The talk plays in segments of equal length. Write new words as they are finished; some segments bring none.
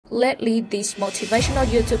Lately, these motivational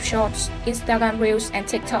YouTube shorts, Instagram reels, and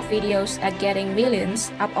TikTok videos are getting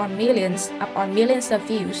millions upon millions of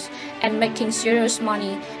views and making serious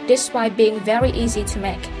money despite being very easy to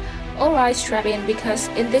make. Alright, strap in because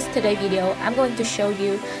in this today video, I'm going to show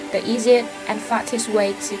you the easiest and fastest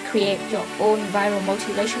way to create your own viral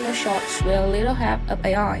motivational shorts with a little help of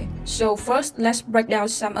AI. So first, let's break down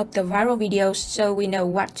some of the viral videos so we know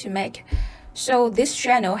what to make. So this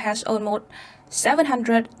channel has almost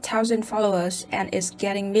 700,000 followers and is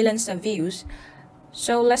getting millions of views.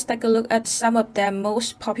 So let's take a look at some of their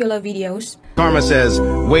most popular videos. Karma says,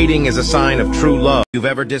 waiting is a sign of true love. You've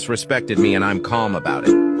ever disrespected me and I'm calm about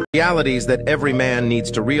it. Realities that every man needs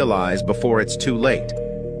to realize before it's too late.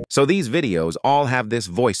 So these videos all have this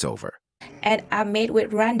voiceover. And are made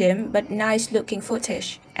with random but nice looking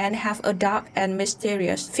footage and have a dark and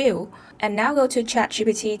mysterious feel. And now go to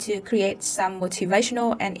ChatGPT to create some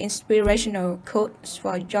motivational and inspirational quotes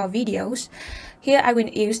for your videos. Here I will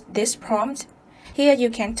use this prompt. Here you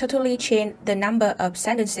can totally change the number of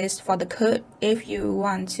sentences for the quote if you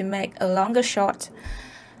want to make a longer short.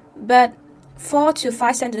 But 4 to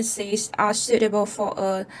 5 sentences are suitable for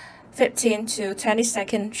a 15 to 20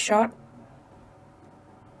 second short.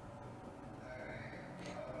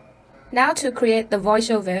 Now to create the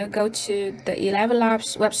voiceover, go to the 11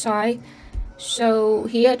 Labs website. So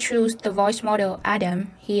here choose the voice model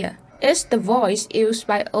Adam here. It's the voice used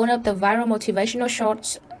by all of the viral motivational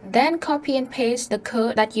shorts. Then copy and paste the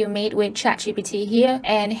code that you made with ChatGPT here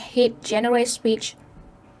and hit generate speech.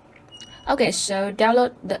 Okay, so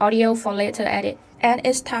download the audio for later edit. And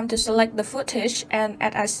it's time to select the footage, and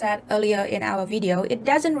as I said earlier in our video, it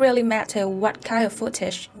doesn't really matter what kind of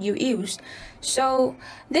footage you use. So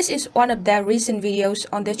this is one of their recent videos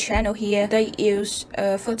on the channel here. They use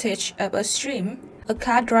footage of a stream, a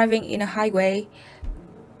car driving in a highway,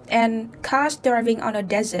 and cars driving on a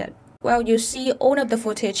desert. Well, you see all of the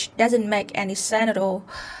footage doesn't make any sense at all.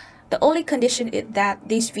 The only condition is that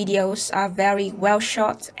these videos are very well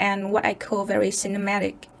shot and what I call very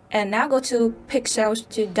cinematic. And now go to Pixels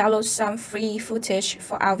to download some free footage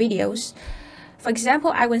for our videos. For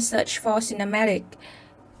example, I will search for cinematic.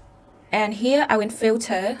 And here I will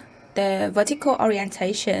filter the vertical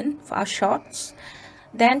orientation for our shorts.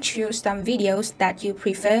 Then choose some videos that you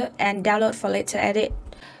prefer and download for later edit.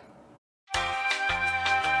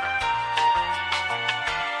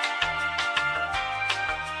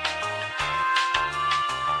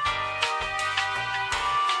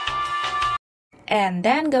 And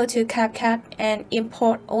then go to CapCut and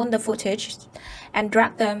import all the footage and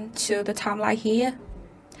drag them to the timeline here.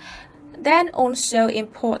 Then also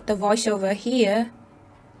import the voiceover here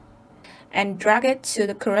and drag it to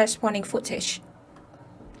the corresponding footage.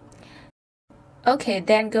 Okay,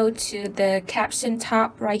 then go to the caption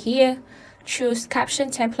tab right here. Choose caption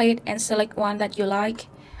template and select one that you like.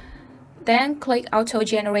 Then click auto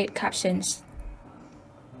generate captions.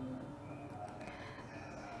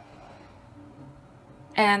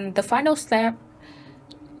 And the final step,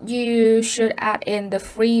 you should add in the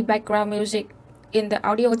free background music in the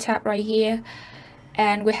audio tab right here,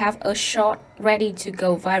 and we have a short ready to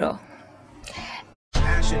go viral.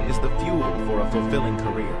 Passion is the fuel for a fulfilling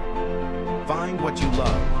career. Find what you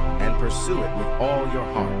love and pursue it with all your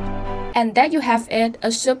heart. And there you have it,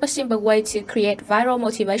 a super simple way to create viral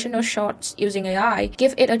motivational shorts using AI.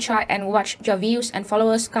 Give it a try and watch your views and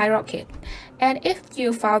followers skyrocket. And if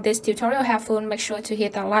you found this tutorial helpful, make sure to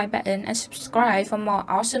hit the like button and subscribe for more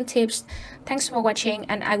awesome tips. Thanks for watching,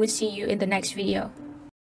 and I will see you in the next video.